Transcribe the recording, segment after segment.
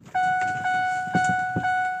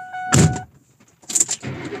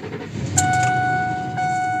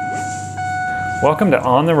Welcome to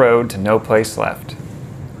On the Road to No Place Left.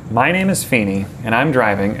 My name is Feeney, and I'm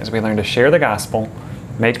driving as we learn to share the gospel,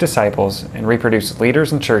 make disciples, and reproduce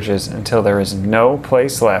leaders and churches until there is no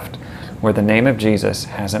place left where the name of Jesus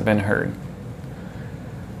hasn't been heard.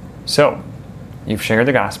 So, you've shared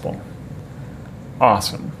the gospel.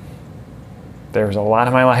 Awesome. There's a lot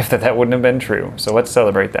of my life that wouldn't have been true, so let's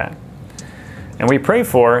celebrate that. And we pray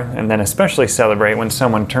for, and then especially celebrate when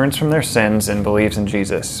someone turns from their sins and believes in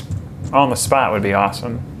Jesus. On the spot would be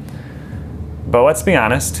awesome. But let's be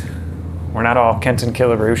honest, we're not all Kenton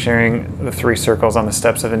Killebrew sharing the 3 circles on the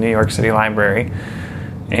steps of the New York City Library.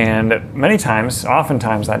 And oftentimes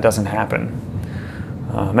that doesn't happen.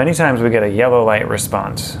 Many times we get a yellow light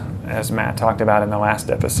response, as Matt talked about in the last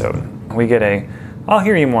episode. We get I'll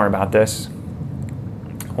hear you more about this.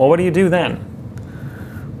 Well, what do you do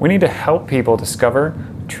then? We need to help people discover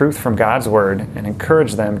truth from God's Word and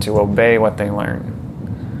encourage them to obey what they learn.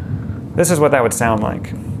 This is what that would sound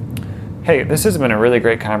like. Hey, this has been a really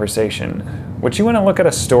great conversation. Would you want to look at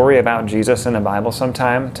a story about Jesus in the Bible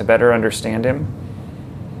sometime to better understand him?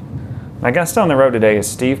 My guest on the road today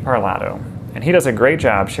is Steve Parlato, and he does a great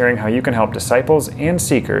job sharing how you can help disciples and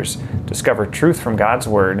seekers discover truth from God's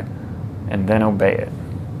Word and then obey it.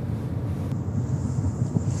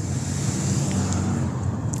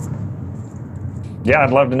 Yeah,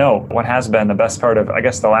 I'd love to know what has been the best part of,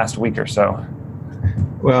 the last week or so.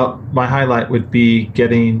 Well, my highlight would be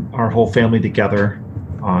getting our whole family together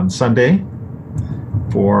on Sunday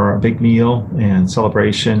for a big meal and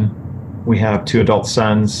celebration. We have 2 adult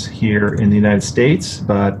sons here in the United States,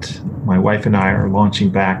 but my wife and I are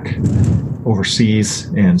launching back overseas,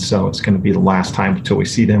 and so it's going to be the last time until we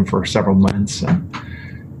see them for several months and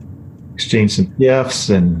exchange some gifts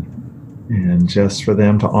and just for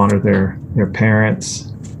them to honor their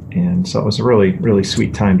parents. And so it was a really, really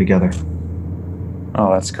sweet time together. Oh,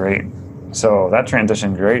 that's great. So that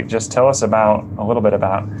transitioned great. Just tell us a little bit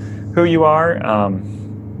about who you are,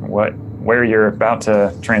 where you're about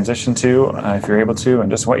to transition to, if you're able to, and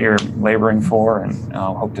just what you're laboring for, and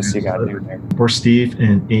hope to see God do there. We're Steve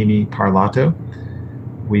and Amy Parlato.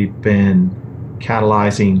 We've been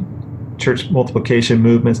catalyzing church multiplication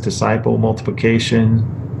movements, disciple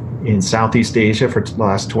multiplication in Southeast Asia for the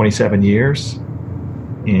last 27 years.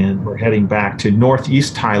 And we're heading back to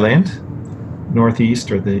Northeast Thailand,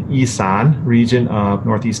 Northeast, or the Isan region of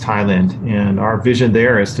Northeast Thailand. And our vision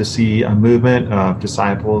there is to see a movement of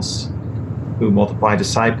disciples who multiply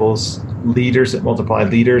disciples, leaders that multiply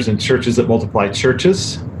leaders, and churches that multiply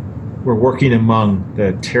churches. We're working among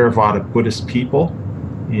the Theravada Buddhist people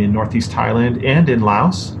in Northeast Thailand and in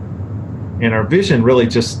Laos. And our vision really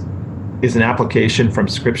just is an application from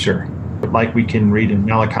Scripture. Like we can read in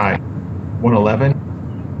Malachi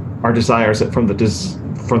 1:11, our desire is that from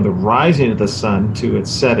the rising of the sun to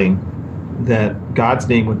its setting, that God's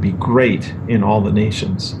name would be great in all the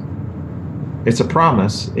nations. It's a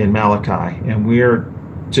promise in Malachi, and we're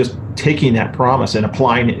just taking that promise and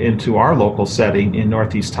applying it into our local setting in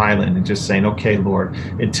Northeast Thailand and just saying, okay, Lord,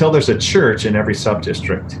 until there's a church in every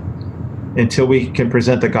sub-district, until we can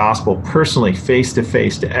present the gospel personally,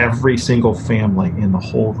 face-to-face, to every single family in the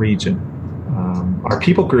whole region. Our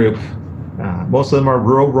people group, most of them are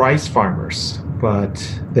rural rice farmers,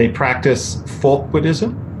 but they practice folk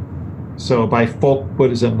Buddhism. So by folk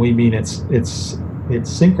Buddhism, we mean it's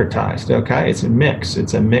syncretized, okay? It's a mix.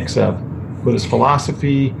 It's a mix of Buddhist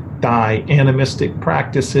philosophy, Thai animistic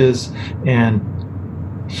practices, and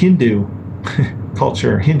Hindu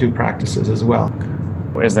culture, Hindu practices as well.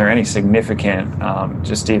 Is there any significant,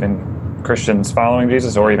 just even Christians following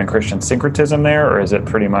Jesus or even Christian syncretism there, or is it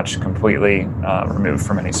pretty much completely removed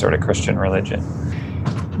from any sort of Christian religion?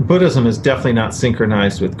 Buddhism is definitely not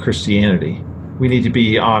synchronized with Christianity. We need to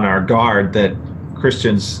be on our guard that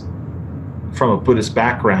Christians from a Buddhist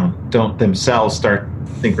background don't themselves start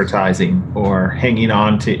syncretizing or hanging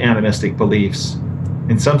on to animistic beliefs.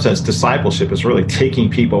 In some sense, discipleship is really taking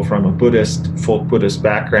people from a folk Buddhist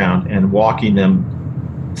background and walking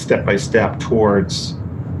them step by step towards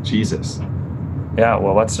Jesus. Yeah,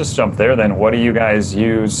 well, let's just jump there then. What do you guys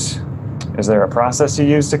use? Is there a process you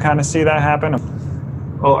use to kind of see that happen?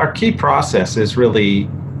 Well, our key process is really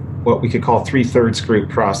what we could call 3/3 group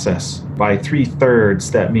process. By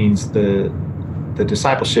 3/3, that means the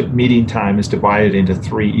discipleship meeting time is divided into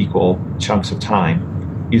 3 equal chunks of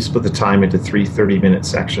time. You split the time into 3 30-minute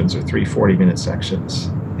sections or 3 40-minute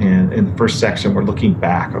sections. And in the first section, we're looking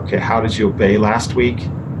back. Okay, how did you obey last week?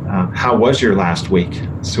 How was your last week?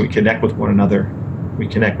 So we connect with one another. We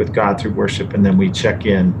connect with God through worship, and then we check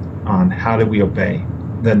in on how did we obey.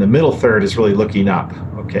 Then the middle third is really looking up.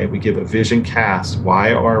 Okay, we give a vision cast.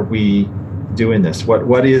 Why are we doing this?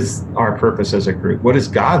 What is our purpose as a group? What is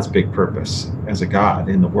God's big purpose as a God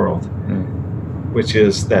in the world? Which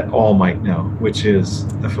is that all might know, which is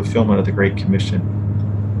the fulfillment of the Great Commission.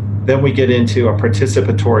 Then we get into a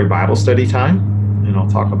participatory Bible study time, and I'll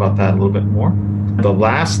talk about that a little bit more. The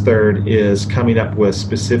last third is coming up with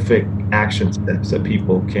specific action steps that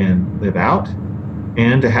people can live out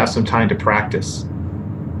and to have some time to practice.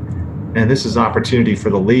 And this is an opportunity for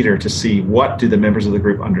the leader to see what do the members of the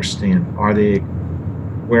group understand?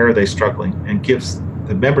 Where are they struggling? And gives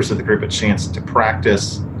the members of the group a chance to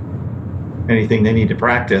practice anything they need to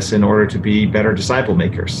practice in order to be better disciple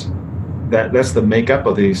makers. That's the makeup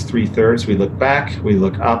of these 3/3. We look back, we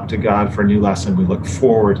look up to God for a new lesson, we look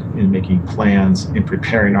forward in making plans and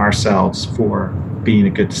preparing ourselves for being a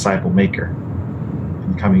good disciple maker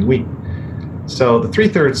in the coming week. So the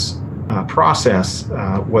 3/3 process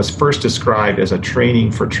was first described as a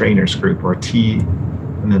training for trainers group, or T,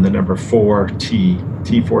 and then the number 4T,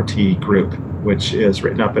 T4T group, which is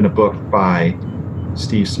written up in a book by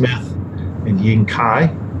Steve Smith and Ying Kai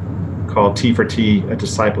called T4T, a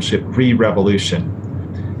discipleship re-revolution.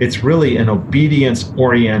 It's really an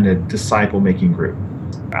obedience-oriented disciple-making group.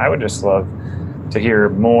 I would just love to hear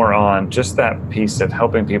more on just that piece of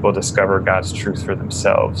helping people discover God's truth for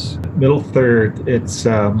themselves. Middle third, it's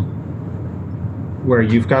where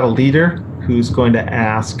you've got a leader who's going to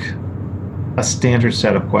ask a standard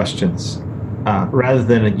set of questions rather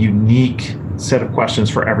than a unique set of questions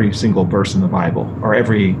for every single verse in the Bible, or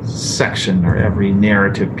every section, or every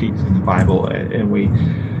narrative piece in the Bible, and we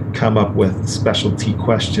come up with specialty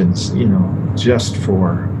questions, just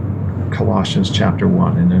for Colossians chapter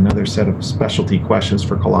 1, and another set of specialty questions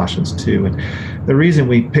for Colossians 2. And the reason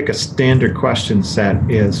we pick a standard question set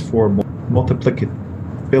is for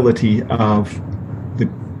multiplicability of the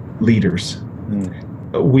leaders.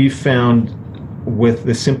 We found with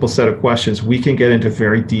the simple set of questions, we can get into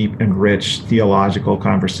very deep and rich theological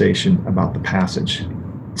conversation about the passage.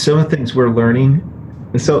 Some of the things we're learning,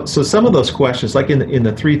 and so some of those questions, like in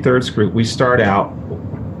the 3/3 group, we start out,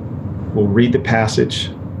 we'll read the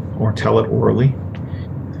passage or tell it orally,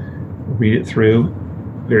 read it through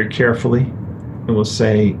very carefully, and we'll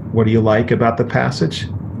say, what do you like about the passage?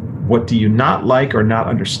 What do you not like or not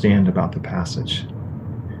understand about the passage?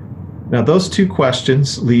 Now, those two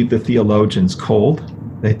questions leave the theologians cold.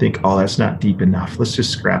 They think, oh, that's not deep enough. Let's just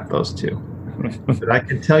scrap those two. But I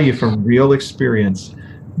can tell you from real experience,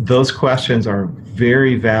 those questions are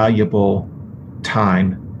very valuable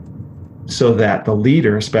time so that the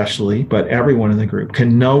leader especially, but everyone in the group,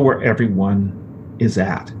 can know where everyone is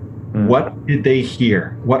at. What did they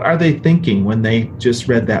hear? What are they thinking when they just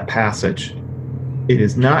read that passage? It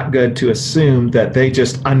is not good to assume that they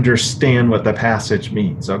just understand what the passage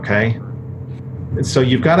means, okay? And so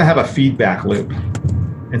you've got to have a feedback loop.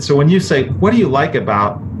 And so when you say, what do you like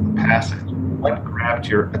about the passage? What grabbed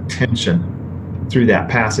your attention through that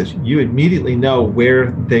passage? You immediately know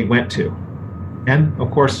where they went to. And,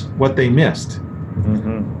 of course, what they missed.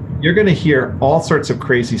 You're going to hear all sorts of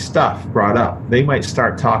crazy stuff brought up. They might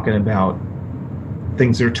start talking about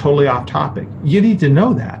things that are totally off topic. You need to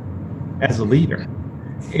know that as a leader,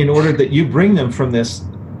 in order that you bring them from this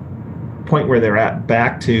point where they're at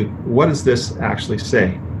back to, what does this actually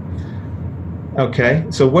say? Okay,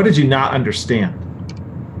 so what did you not understand?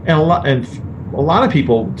 And a lot of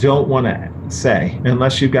people don't want to say,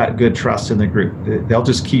 unless you've got good trust in the group. They'll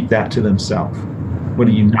just keep that to themselves. What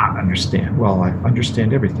do you not understand? Well, I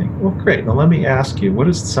understand everything. Well, great. Now let me ask you, what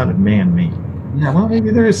does the Son of Man mean? Yeah, well,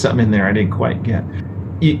 maybe there is something in there I didn't quite get.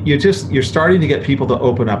 You're starting to get people to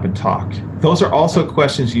open up and talk. Those are also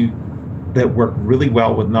questions that work really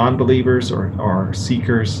well with non-believers or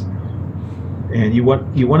seekers, and you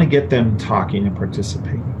want to get them talking and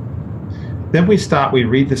participating. Then we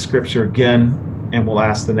read the scripture again, and we'll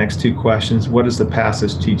ask the next two questions. What does the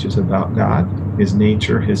passage teach us about God, his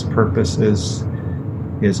nature, his purposes,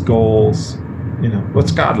 his goals?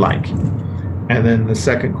 What's God like? And then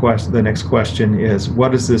the next question is,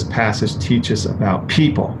 what does this passage teach us about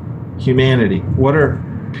people, humanity? What are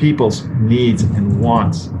people's needs and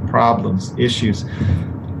wants, problems, issues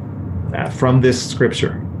from this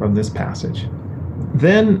scripture, from this passage?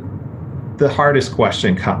 Then the hardest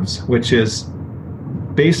question comes, which is,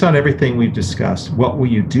 based on everything we've discussed, what will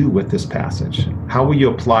you do with this passage? How will you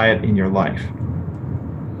apply it in your life?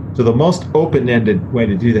 So the most open-ended way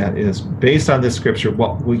to do that is, based on this scripture,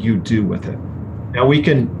 what will you do with it? Now we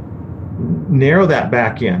can narrow that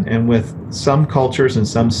back in, and with some cultures and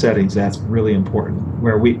some settings, that's really important,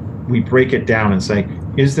 where we break it down and say,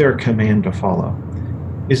 is there a command to follow?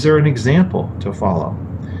 Is there an example to follow?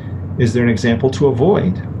 Is there an example to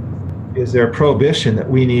avoid? Is there a prohibition that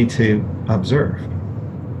we need to observe?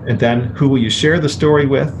 And then who will you share the story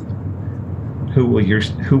with? Who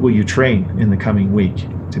will you train in the coming week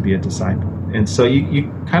to be a disciple? And so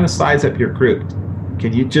you kind of size up your group.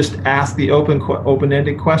 Can you just ask the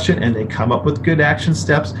open-ended question and they come up with good action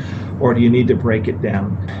steps, or do you need to break it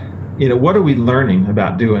down? What are we learning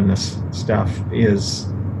about doing this stuff is,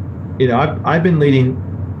 I've been leading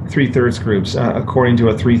 3/3 groups according to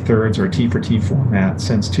a 3/3 or T for T format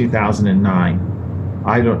since 2009.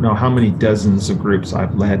 I don't know how many dozens of groups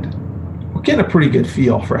I've led. We're getting a pretty good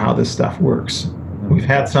feel for how this stuff works. We've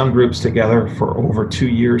had some groups together for over 2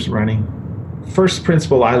 years running. First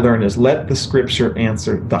principle I learned is let the scripture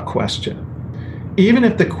answer the question. Even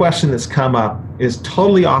if the question that's come up is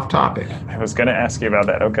totally off topic. I was going to ask you about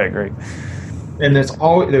that. Okay, great. And there's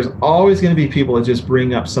always going to be people that just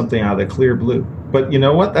bring up something out of the clear blue. But you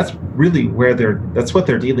know what? That's really that's what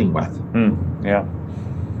they're dealing with. Yeah.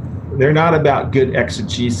 They're not about good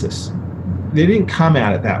exegesis. They didn't come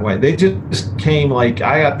at it that way. They just came like,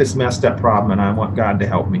 I got this messed up problem and I want God to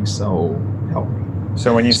help me, so help me.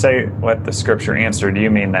 So when you say let the scripture answer, do you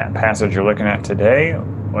mean that passage you're looking at today?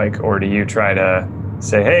 Or do you try to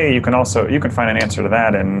say, hey, you can find an answer to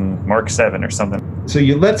that in Mark 7 or something? So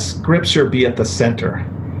you let scripture be at the center,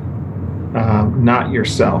 not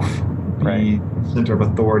yourself. Be the center of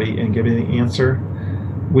authority and give you the answer.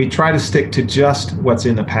 We try to stick to just what's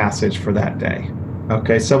in the passage for that day.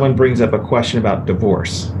 Okay, someone brings up a question about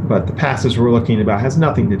divorce, but the passage we're looking about has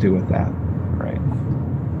nothing to do with that. Right.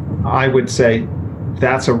 I would say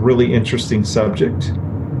that's a really interesting subject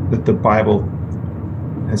that the Bible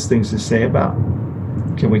has things to say about.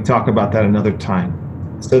 Can we talk about that another time?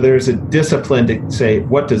 So there's a discipline to say,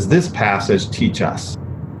 what does this passage teach us?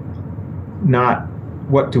 Not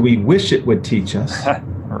what do we wish it would teach us.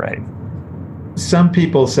 Right. Some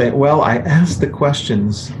people say, well, I asked the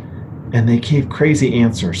questions and they gave crazy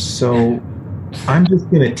answers, so I'm just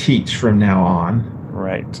going to teach from now on.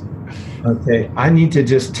 Right. Okay, I need to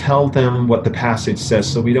just tell them what the passage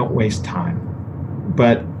says so we don't waste time.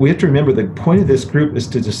 But we have to remember the point of this group is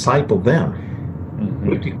to disciple them.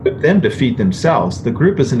 We have to equip them to feed themselves. The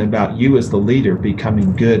group isn't about you as the leader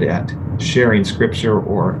becoming good at sharing scripture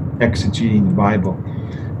or exegeting the Bible.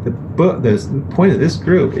 The point of this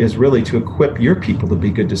group is really to equip your people to be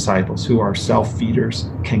good disciples who are self-feeders,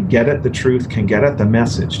 can get at the truth, can get at the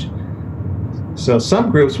message. So some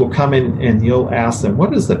groups will come in and you'll ask them, what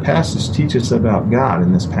does the passage teach us about God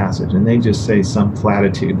in this passage? And they just say some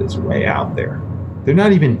platitude that's way out there. They're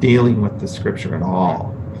not even dealing with the scripture at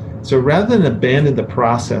all. So rather than abandon the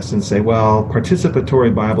process and say, well,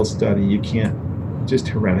 participatory Bible study, you can't, just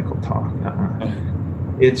heretical talk.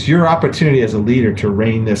 It's your opportunity as a leader to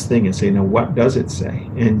rein this thing and say, no, what does it say?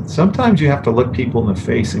 And sometimes you have to look people in the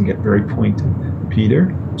face and get very pointed.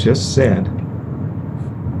 Peter just said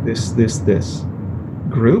this.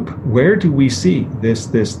 Group, where do we see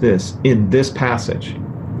this in this passage?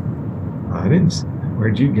 I didn't see it.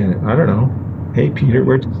 Where'd you get it? I don't know. Hey, Peter,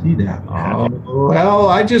 where'd you see that? Oh, well,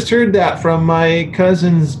 I just heard that from my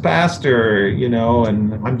cousin's pastor,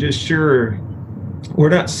 and I'm just sure we're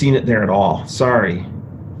not seeing it there at all. Sorry.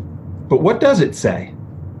 But what does it say?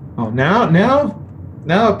 Oh, now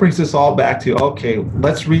it brings us all back to, okay,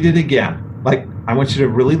 let's read it again. Like, I want you to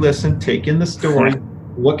really listen, take in the story.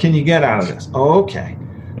 What can you get out of this? Oh, okay.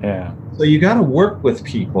 Yeah. So you got to work with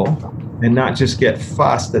people and not just get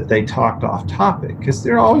fussed that they talked off topic, because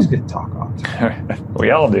they're always going to talk off topic.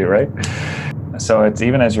 We all do, right? So it's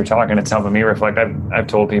even as you're talking, it's helping me reflect. I've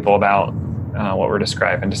told people about what we're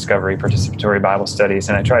describing, discovery, participatory Bible studies,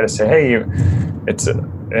 and I try to say, hey, it's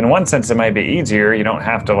in one sense it might be easier. You don't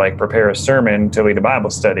have to prepare a sermon to lead a Bible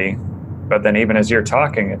study, but then even as you're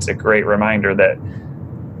talking, it's a great reminder that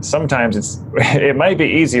sometimes it might be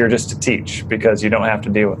easier just to teach because you don't have to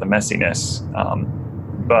deal with the messiness,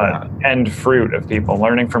 but end fruit of people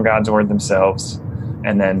learning from God's word themselves,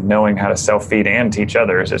 and then knowing how to self-feed and teach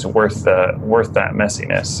others is worth that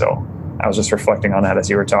messiness. So I was just reflecting on that as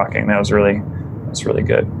you were talking. That's really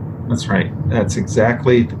good. That's right. That's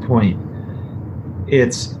exactly the point.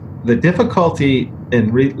 It's the difficulty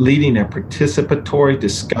in leading a participatory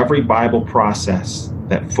discovery Bible process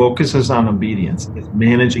that focuses on obedience is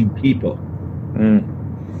managing people.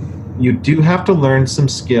 You do have to learn some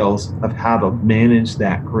skills of how to manage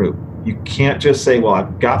that group. You can't just say, well,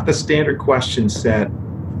 I've got the standard question set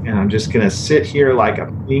and I'm just going to sit here like a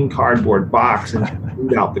clean cardboard box and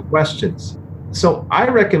read out the questions. So I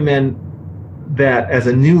recommend that as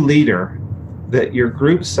a new leader, that your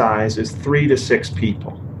group size is 3 to 6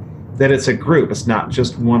 people. That it's a group, it's not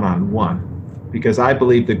just one-on-one. Because I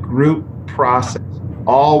believe the group process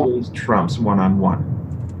always trumps one-on-one.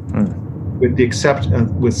 With the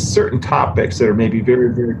exception with certain topics that are maybe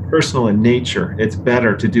very, very personal in nature, it's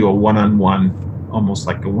better to do a one-on-one, almost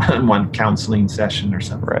like a one-on-one counseling session or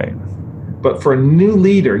something. Right. But for a new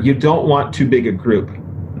leader, you don't want too big a group.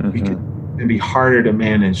 Because it can be harder to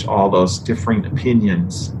manage all those differing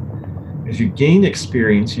opinions. As you gain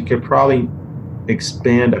experience, you could probably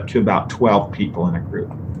expand up to about 12 people in a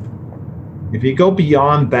group. If you go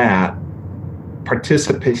beyond that,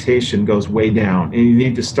 participation goes way down, and you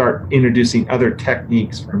need to start introducing other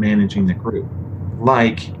techniques for managing the group.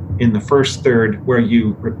 Like in the first third, where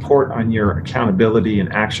you report on your accountability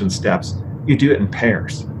and action steps, you do it in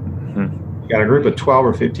pairs. You got a group of 12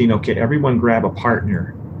 or 15, okay, everyone grab a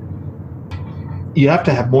partner. You have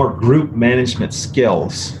to have more group management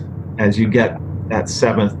skills as you get that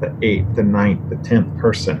 7th, the 8th, the 9th, the 10th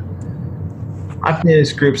person. I've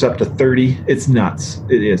managed groups up to 30. It's nuts.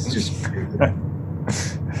 It is just,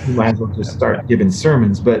 you might as well just start giving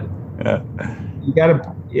sermons, but you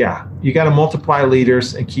gotta multiply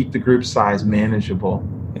leaders and keep the group size manageable.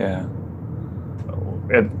 Yeah.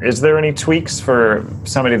 Is there any tweaks for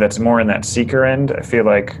somebody that's more in that seeker end? I feel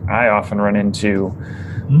like I often run into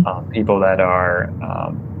people that are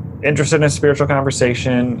interested in a spiritual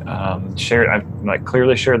conversation, I've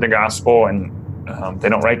clearly shared the gospel, and they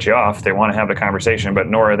don't write you off. They want to have the conversation, but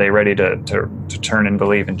nor are they ready to turn and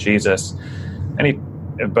believe in Jesus. And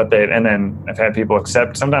then I've had people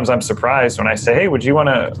accept. Sometimes I'm surprised when I say, "Hey, would you want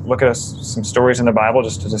to look at some stories in the Bible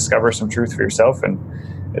just to discover some truth for yourself?" And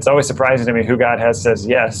it's always surprising to me who God has says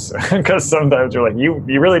yes, because sometimes you're like, you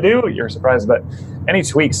really do? You're surprised. But any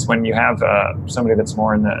tweaks when you have somebody that's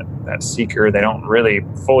more in that seeker, they don't really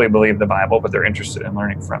fully believe the Bible, but they're interested in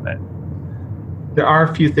learning from it? There are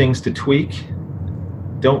a few things to tweak.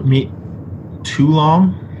 Don't meet too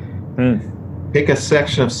long. Pick a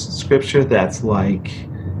section of scripture that's like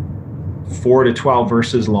 4 to 12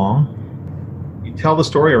 verses long. You tell the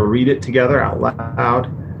story or read it together out loud.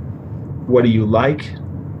 What do you like?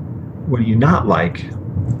 What do you not like?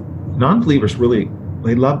 Non-believers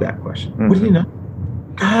they love that question. What do you know?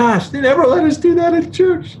 Gosh, they never let us do that in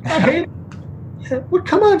church. I hate it. Well,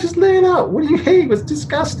 come on, just lay it out. What do you hate? What's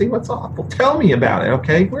disgusting? What's awful? Tell me about it,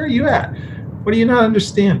 okay? Where are you at? What do you not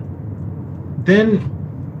understand?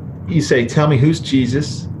 Then you say, tell me, who's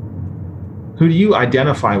Jesus? Who do you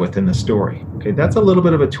identify with in the story? Okay, that's a little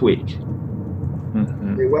bit of a tweak.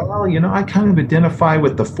 Well, I kind of identify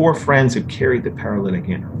with the 4 friends who carried the paralytic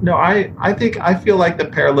in. No, I think I feel like the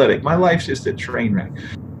paralytic. My life's just a train wreck.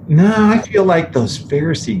 No, I feel like those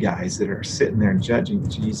Pharisee guys that are sitting there judging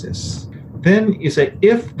Jesus. Then you say,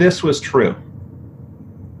 if this was true,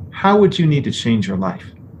 how would you need to change your life?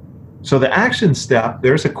 So the action step,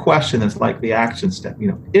 there's a question that's like the action step.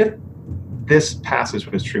 If this passage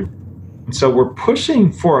was true. And so we're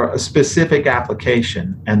pushing for a specific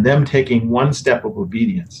application and them taking one step of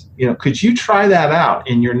obedience. Could you try that out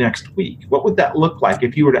in your next week? What would that look like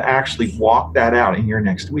if you were to actually walk that out in your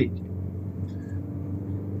next week?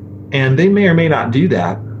 And they may or may not do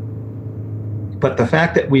that. But the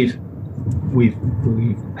fact that we've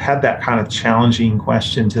had that kind of challenging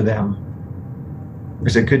question to them,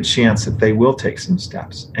 there's a good chance that they will take some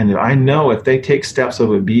steps. And I know if they take steps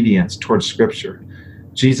of obedience towards Scripture,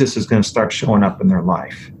 Jesus is going to start showing up in their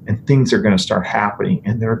life, and things are going to start happening,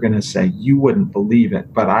 and they're going to say, you wouldn't believe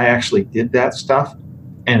it, but I actually did that stuff,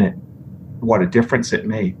 and what a difference it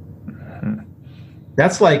made.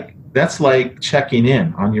 That's like checking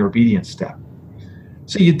in on your obedience step.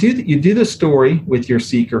 So you do the story with your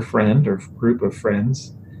seeker friend or group of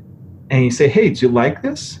friends, and you say, hey, did you like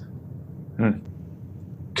this? Do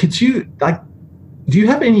you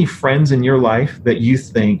have any friends in your life that you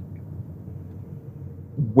think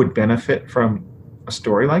would benefit from a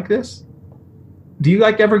story like this? Do you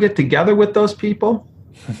ever get together with those people?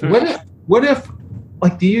 What if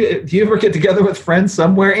do you ever get together with friends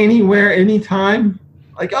somewhere, anywhere, anytime?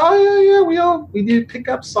 We do pick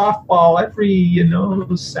up softball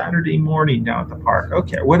every, Saturday morning down at the park.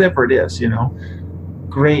 Okay, whatever it is,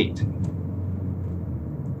 great.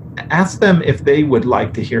 Ask them if they would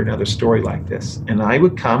like to hear another story like this. And I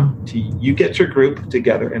would come to you, get your group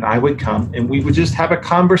together, and I would come, and we would just have a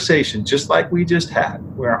conversation just like we just had,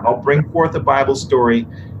 where I'll bring forth a Bible story,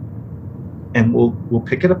 and we'll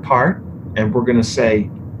pick it apart, and we're going to say,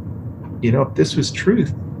 if this was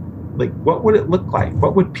truth, what would it look like?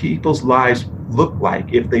 What would people's lives look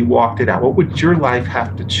like if they walked it out? What would your life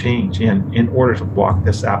have to change in order to walk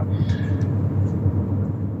this out?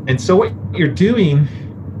 And so what you're doing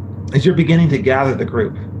is you're beginning to gather the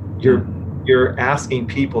group. You're asking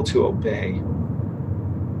people to obey.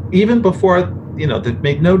 Even before, they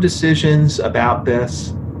make no decisions about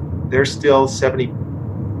this. There's still 70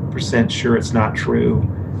 100% sure it's not true,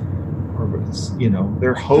 or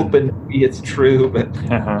they're hoping maybe it's true, but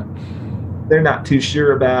they're not too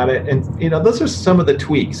sure about it. And those are some of the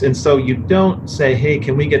tweaks. And so you don't say, hey,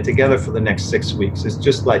 can we get together for the next 6 weeks? It's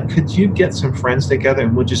just like, could you get some friends together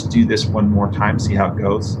and we'll just do this one more time, see how it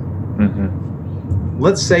goes?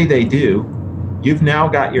 Let's say they do. You've now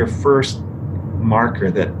got your first marker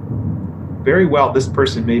that very well this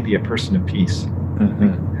person may be a person of peace.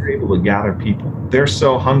 They're able to gather people. They're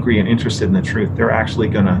so hungry and interested in the truth, they're actually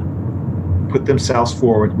going to put themselves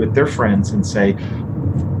forward with their friends and say,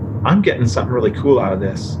 I'm getting something really cool out of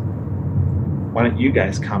this. Why don't you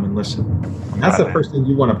guys come and listen? That's the person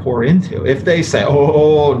you want to pour into. If they say,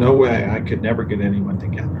 oh, no way, I could never get anyone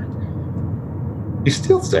together, you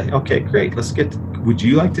still say, okay, great, would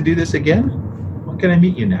you like to do this again? When can I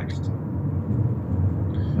meet you next?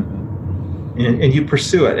 And you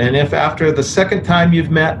pursue it. And if after the second time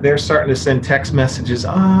you've met, they're starting to send text messages,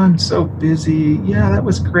 I'm so busy. Yeah, that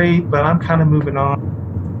was great, but I'm kind of moving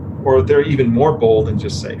on. Or they're even more bold and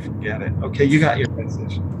just say, forget it. Okay, you got your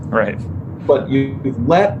message. Right. But you've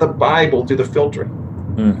let the Bible do the filtering.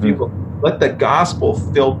 You let the gospel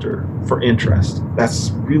filter for interest.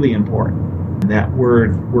 That's really important. And that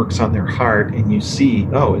word works on their heart, and you see,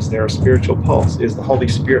 is there a spiritual pulse? Is the Holy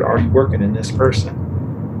Spirit already working in this person?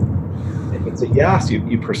 If it's a yes,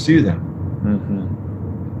 you pursue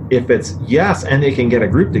them. If it's yes, and they can get a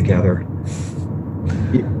group together,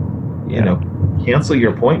 cancel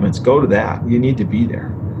your appointments, go to that. You need to be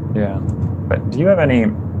there. Yeah. But do you have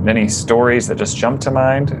any stories that just jump to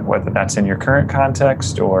mind, whether that's in your current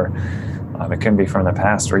context or it can be from the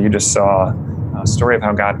past, where you just saw a story of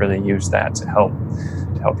how God really used that to help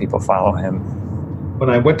people follow him? When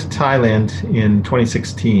I went to Thailand in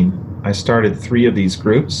 2016, I started 3 of these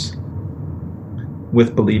groups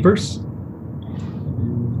with believers.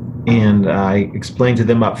 And I explained to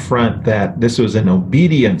them up front that this was an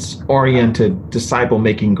obedience-oriented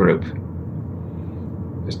disciple-making group,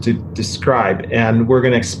 just to describe. And we're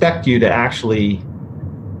going to expect you to actually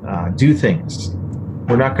do things.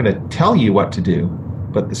 We're not going to tell you what to do,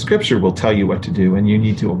 but the Scripture will tell you what to do, and you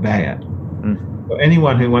need to obey it. So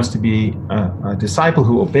anyone who wants to be a disciple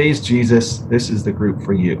who obeys Jesus, this is the group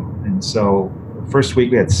for you. And so the first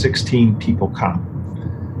week we had 16 people come.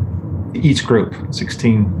 Each group,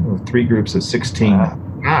 16, 3 groups of 16.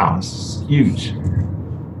 Wow, it's huge.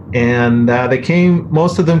 And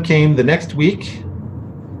most of them came the next week.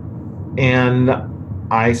 And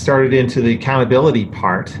I started into the accountability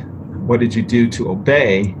part. What did you do to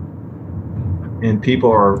obey? And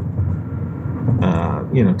people are,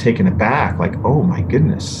 taken aback, like, oh my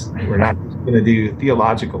goodness, we're not going to do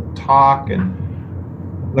theological talk and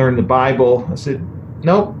learn the Bible. I said,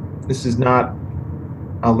 nope, this is not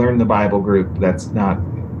a learn the Bible group. That's not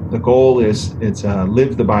the goal. It's a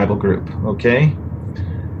live the Bible group, okay?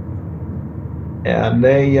 And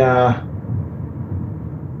they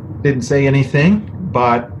didn't say anything,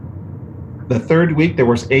 but the third week there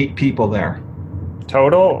was 8 people there.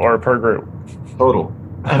 Total or per group? Total.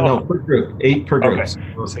 No, per group. 8 per group. Okay. So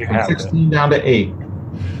from 16 down to 8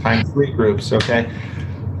 times 3 groups, okay?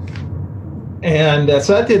 And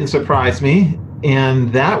so that didn't surprise me.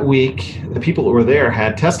 And that week, the people that were there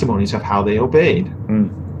had testimonies of how they obeyed.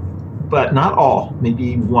 But not all.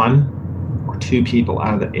 Maybe 1 or 2 people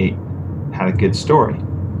out of the 8 had a good story.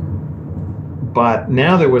 But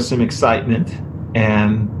now there was some excitement,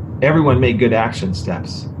 and everyone made good action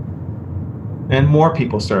steps. And more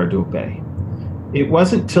people started to obey. It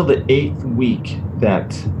wasn't till the 8th week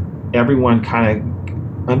that everyone kind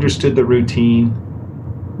of understood the routine.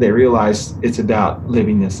 They realized it's about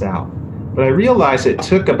living this out. But I realized it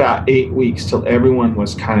took about 8 weeks till everyone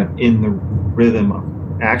was kind of in the rhythm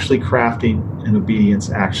of actually crafting an obedience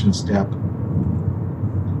action step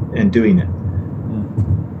and doing it.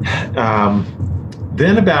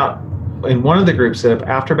 Then in one of the groups,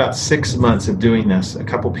 after about 6 months of doing this, a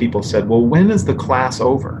couple people said, well, when is the class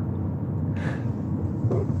over?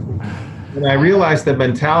 And I realized the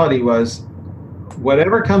mentality was,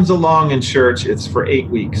 whatever comes along in church, it's for 8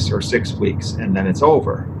 weeks or 6 weeks, and then it's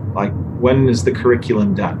over. Like, when is the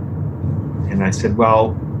curriculum done? And I said,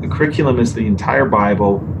 well, the curriculum is the entire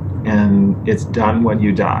Bible, and it's done when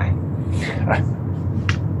you die.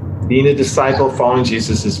 Being a disciple, following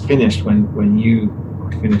Jesus is finished when you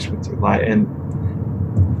are finished with your life. And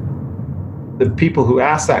the people who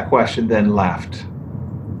asked that question then left.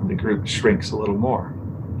 The group shrinks a little more.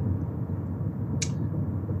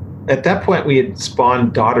 At that point, we had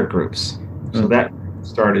spawned daughter groups. So that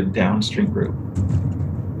started downstream group.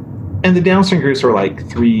 And the downstream groups were like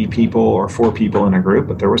 3 people or 4 people in a group,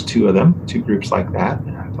 but there was 2 of them, 2 groups like that.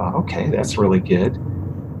 And I thought, okay, that's really good.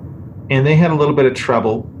 And they had a little bit of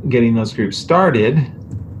trouble getting those groups started.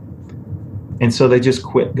 And so they just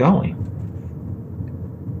quit going.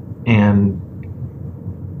 And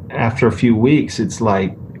after a few weeks, it's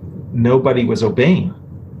like nobody was obeying.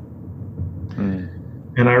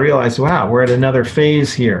 And I realized, wow, we're at another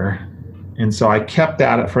phase here. And so I kept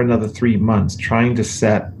at it for another 3 months, trying to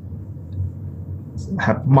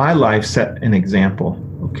have my life set an example,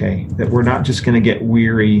 okay? That we're not just going to get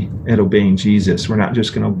weary at obeying Jesus. We're not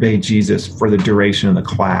just going to obey Jesus for the duration of the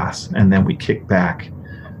class and then we kick back.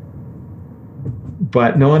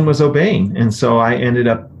 But no one was obeying. And so I ended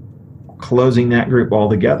up closing that group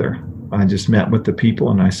altogether. I just met with the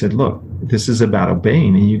people and I said, look, this is about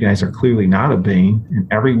obeying and you guys are clearly not obeying. And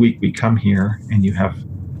every week we come here and you have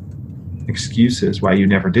excuses why you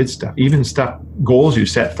never did stuff. Even goals you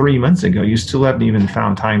set 3 months ago, you still haven't even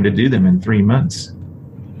found time to do them in 3 months.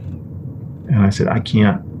 And I said, I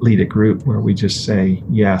can't lead a group where we just say,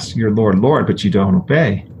 yes, you're Lord, Lord, but you don't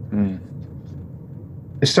obey.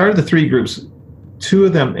 I started the 3 groups. 2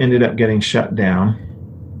 of them ended up getting shut down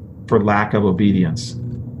for lack of obedience.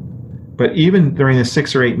 But even during the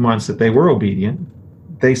 6 or 8 months that they were obedient,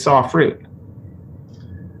 they saw fruit.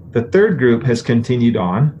 The 3rd group has continued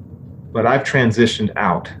on, but I've transitioned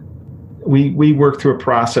out. We work through a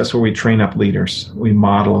process where we train up leaders. We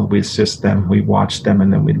model, we assist them, we watch them,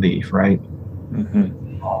 and then we leave, right?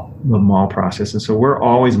 The mall process. And so we're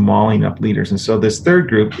always mauling up leaders. And so this 3rd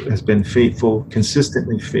group has been faithful,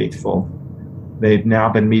 consistently faithful. They've now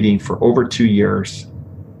been meeting for over 2 years.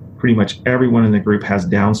 Pretty much everyone in the group has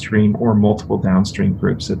downstream or multiple downstream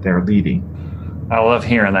groups that they're leading. I love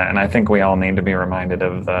hearing that, and I think we all need to be reminded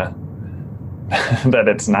of that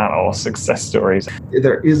it's not all success stories.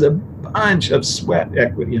 There is a bunch of sweat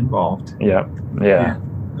equity involved. Yep. Yeah.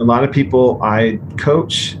 A lot of people I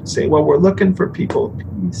coach say, well, we're looking for people of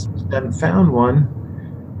peace. Haven't found one.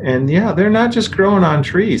 And yeah, they're not just growing on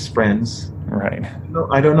trees, friends. Right.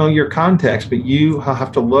 I don't know your context, but you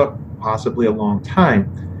have to look possibly a long time.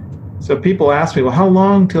 So people ask me, well, how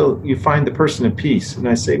long till you find the person of peace? And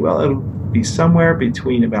I say, well, it'll be somewhere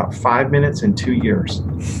between about 5 minutes and 2 years.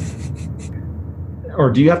 Or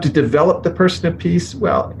do you have to develop the person of peace?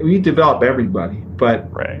 Well, we develop everybody,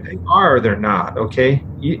 but right. They are or they're not, okay?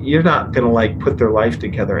 You're not going to put their life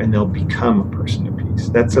together and they'll become a person of peace.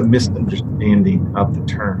 That's a misunderstanding of the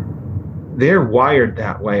term. They're wired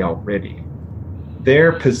that way already.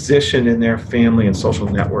 They're positioned in their family and social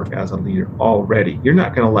network as a leader already. You're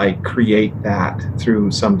not going to create that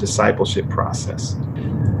through some discipleship process.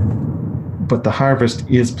 But the harvest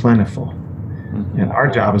is plentiful. And our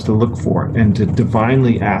job is to look for it and to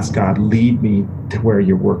divinely ask God, lead me to where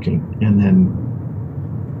you're working. And then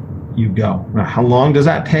you go. Now, how long does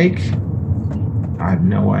that take? I have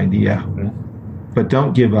no idea. But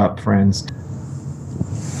don't give up, friends.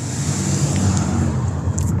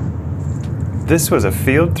 This was a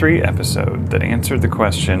Field 3 episode that answered the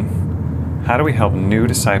question, how do we help new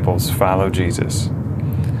disciples follow Jesus?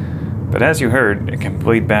 But as you heard, it can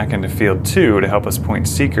bleed back into Field 2 to help us point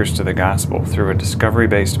seekers to the gospel through a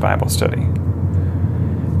discovery-based Bible study.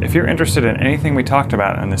 If you're interested in anything we talked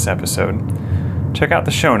about in this episode, check out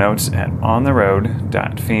the show notes at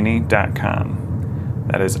ontheroad.feeney.com.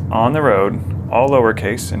 That is on the road, all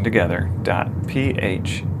lowercase and together,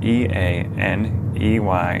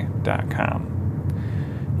 .PHEANEY.com.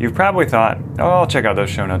 You've probably thought, oh, I'll check out those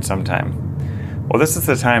show notes sometime. Well, this is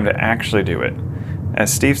the time to actually do it,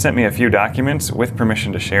 as Steve sent me a few documents with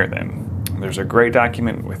permission to share them. There's a great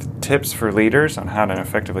document with tips for leaders on how to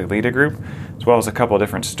effectively lead a group, as well as a couple of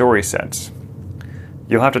different story sets.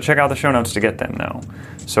 You'll have to check out the show notes to get them, though,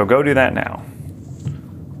 so go do that now.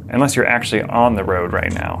 Unless you're actually on the road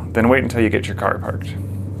right now, then wait until you get your car parked.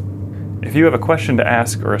 If you have a question to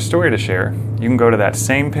ask or a story to share, you can go to that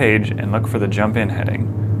same page and look for the Jump In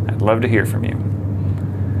heading. I'd love to hear from you.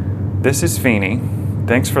 This is Feeney.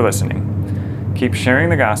 Thanks for listening. Keep sharing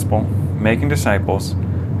the gospel, making disciples,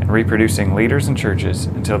 and reproducing leaders and churches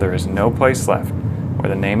until there is no place left where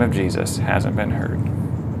the name of Jesus hasn't been heard.